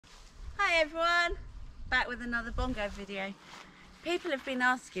Hi everyone, back with another Bongo video. People have been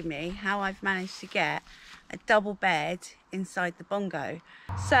asking me how I've managed to get a double bed inside the Bongo.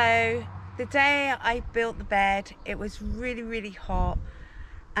 So the day I built the bed, it was really hot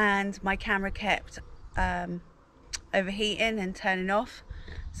and my camera kept overheating and turning off.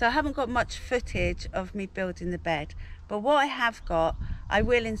 So I haven't got much footage of me building the bed, but what I have got, I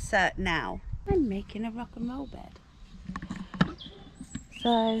will insert now. I'm making a rock and roll bed.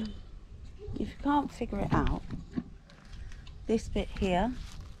 So if you can't figure it out, this bit here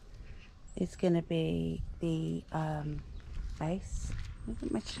is going to be the base.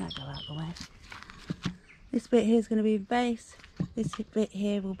 Get my shadow out of the way. This bit here is going to be the base. This bit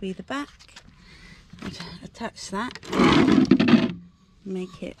here will be the back. Attach that,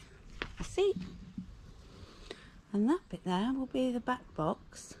 make it a seat, and that bit there will be the back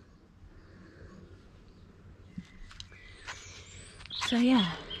box. So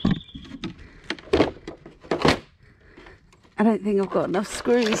yeah, I don't think I've got enough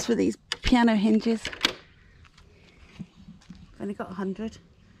screws for these piano hinges. I've only got 100.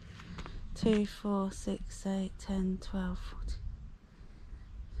 2, 4, 6, 8, 10, 12, 14.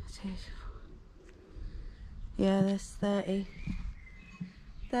 2, 4. Yeah, there's 30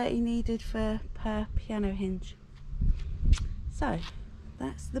 needed per piano hinge. So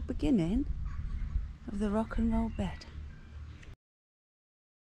that's the beginning of the rock and roll bed.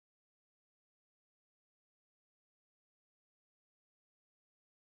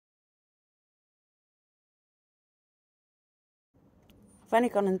 I've only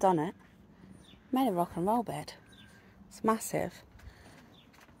gone and done it. Made a rock and roll bed. It's massive.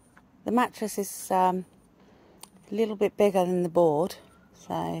 The mattress is a little bit bigger than the board,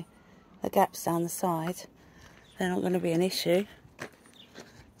 so the gaps down the side, they're not going to be an issue.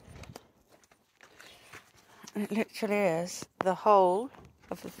 It literally is the whole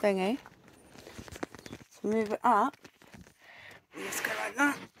of the thingy. So move it up. Just go like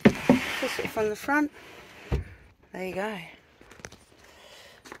that. Push it from the front. There you go.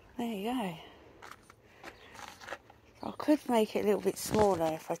 There you go. I could make it a little bit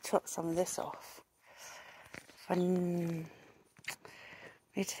smaller if I took some of this off. I need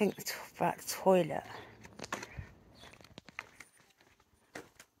to think about the toilet.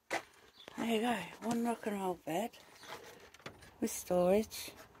 There you go, one rock and roll bed with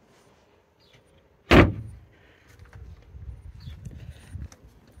storage.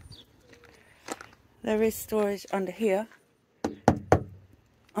 There is storage under here.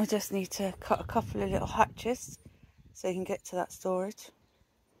 I just need to cut a couple of little hatches so you can get to that storage.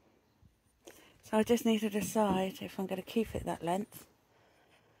 So I just need to decide if I'm going to keep it that length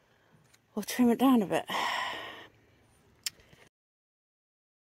or trim it down a bit.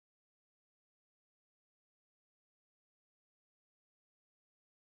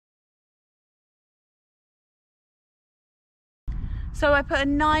 So I put a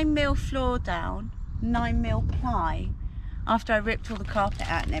 9mm floor down, 9mm ply, after I ripped all the carpet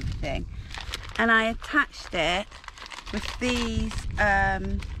out and everything, and I attached it with these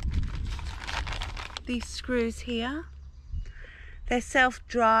screws here. They're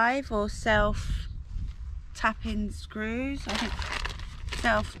self-drive or self-tapping screws. I think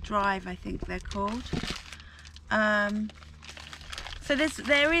self-drive, I think they're called. So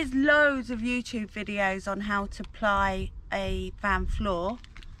there is loads of YouTube videos on how to ply a van floor,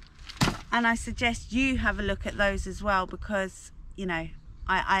 and I suggest you have a look at those as well, because you know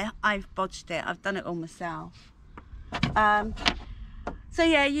I've bodged it. I've done it all myself. So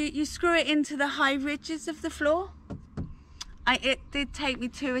yeah, you screw it into the high ridges of the floor. It did take me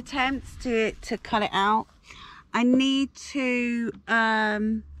 2 attempts to cut it out. I need to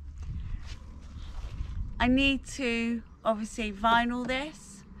obviously vinyl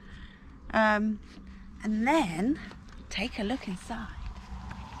this, and then take a look inside.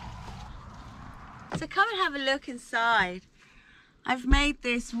 So come and have a look inside. I've made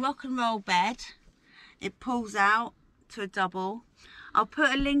this rock and roll bed. It pulls out to a double. I'll put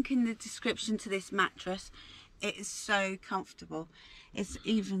a link in the description to this mattress. It is so comfortable. It's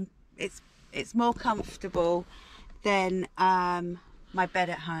more comfortable than my bed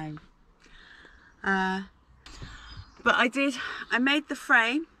at home. But I made the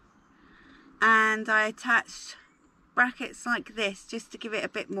frame and I attached brackets like this just to give it a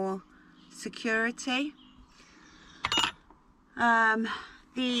bit more security. And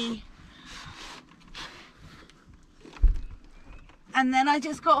then I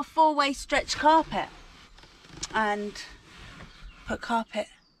just got a 4-way stretch carpet and put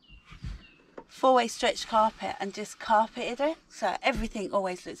 4-way stretch carpet and just carpeted it, so everything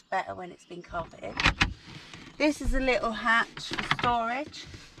always looks better when it's been carpeted. This is a little hatch for storage.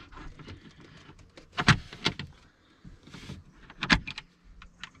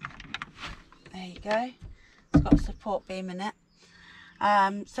 go. It's got a support beam in it.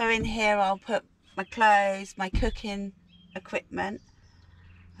 So in here I'll put my clothes, my cooking equipment.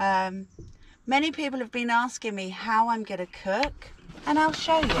 Many people have been asking me how I'm going to cook, and I'll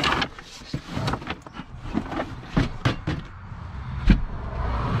show you.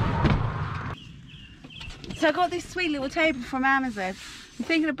 So I got this sweet little table from Amazon. I'm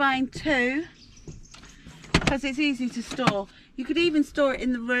thinking of buying 2 because it's easy to store. You could even store it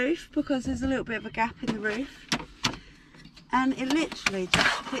in the roof because there's a little bit of a gap in the roof. And it literally just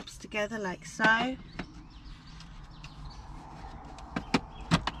clips together like so.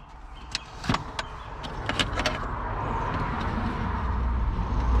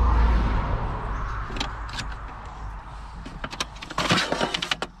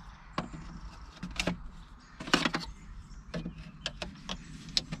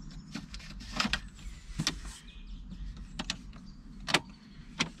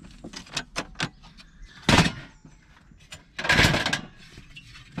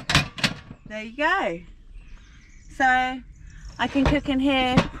 There you go. So I can cook in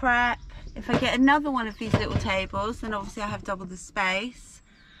here, prep. If I get another one of these little tables, then obviously I have double the space.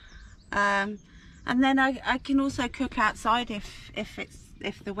 And then I can also cook outside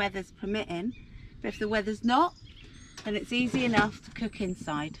if the weather's permitting. But if the weather's not, then it's easy enough to cook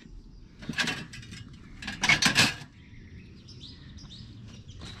inside.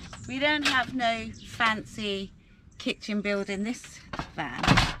 We don't have no fancy kitchen build in this van.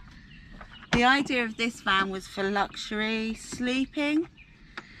 The idea of this van was for luxury sleeping.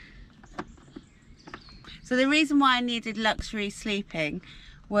 So the reason why I needed luxury sleeping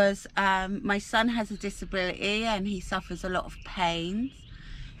was my son has a disability and he suffers a lot of pain.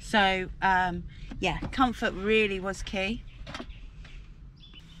 So yeah, comfort really was key.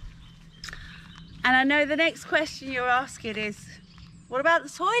 And I know the next question you're asking is, what about the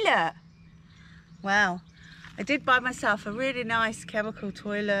toilet? Well, I did buy myself a really nice chemical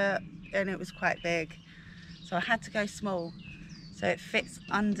toilet, and it was quite big, so I had to go small so it fits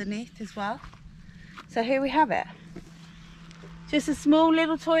underneath as well. So here we have it, just a small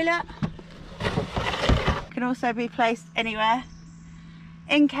little toilet. Can also be placed anywhere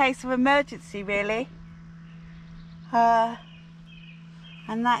in case of emergency, really. And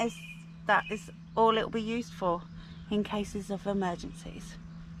that is all it will be used for, in cases of emergencies.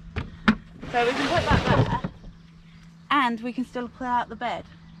 So we can put that there, and we can still pull out the bed.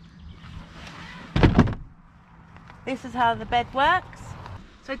 This is how the bed works.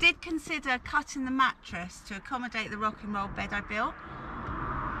 So I did consider cutting the mattress to accommodate the rock and roll bed I built,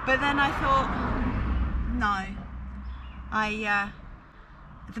 but then I thought, no,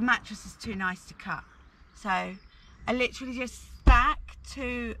 the mattress is too nice to cut. So I literally just stack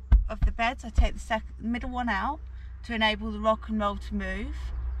 2 of the beds. I take the middle one out to enable the rock and roll to move,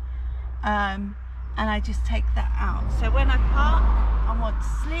 and I just take that out. So when I park, I want to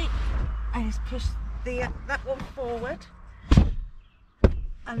sleep, I just push that one forward,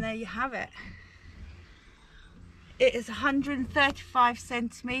 and there you have it. It is 135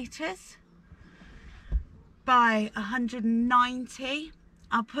 centimeters by 190.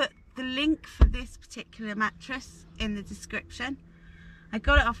 I'll put the link for this particular mattress in the description. I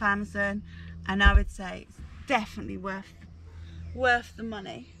got it off Amazon, and I would say it's definitely worth the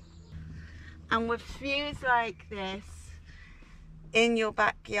money. And with views like this in your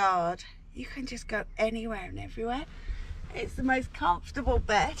backyard, you can just go anywhere and everywhere. It's the most comfortable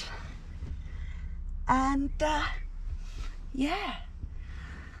bed, and yeah,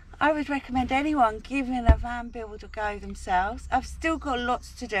 I would recommend anyone giving a van build a go themselves. I've still got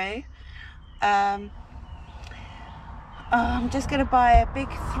lots to do. I'm just going to buy a big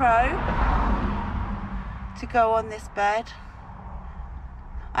throw to go on this bed.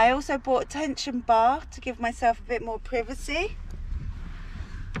 I also bought a tension bar to give myself a bit more privacy.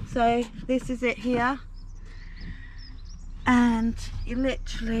 So this is it here, and you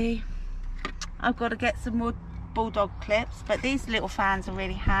literally, I've got to get some more bulldog clips, but these little fans are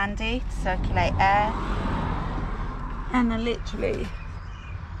really handy to circulate air, and I literally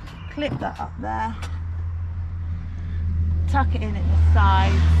clip that up there, tuck it in at the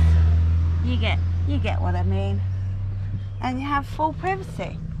sides. You get what I mean, and you have full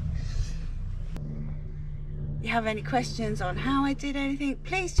privacy. If you have any questions on how I did anything,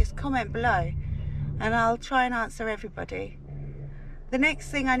 please just comment below and I'll try and answer everybody. The next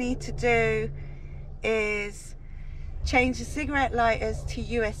thing I need to do is change the cigarette lighters to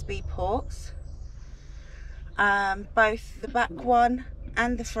USB ports, both the back one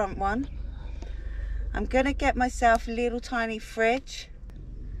and the front one. I'm gonna get myself a little tiny fridge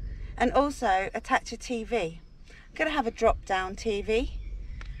and also attach a TV. I'm gonna have a drop down TV.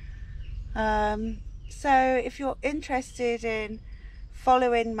 So if you're interested in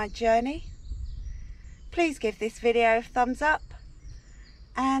following my journey, please give this video a thumbs up,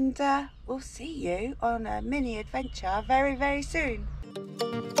 and we'll see you on a mini adventure very, very soon.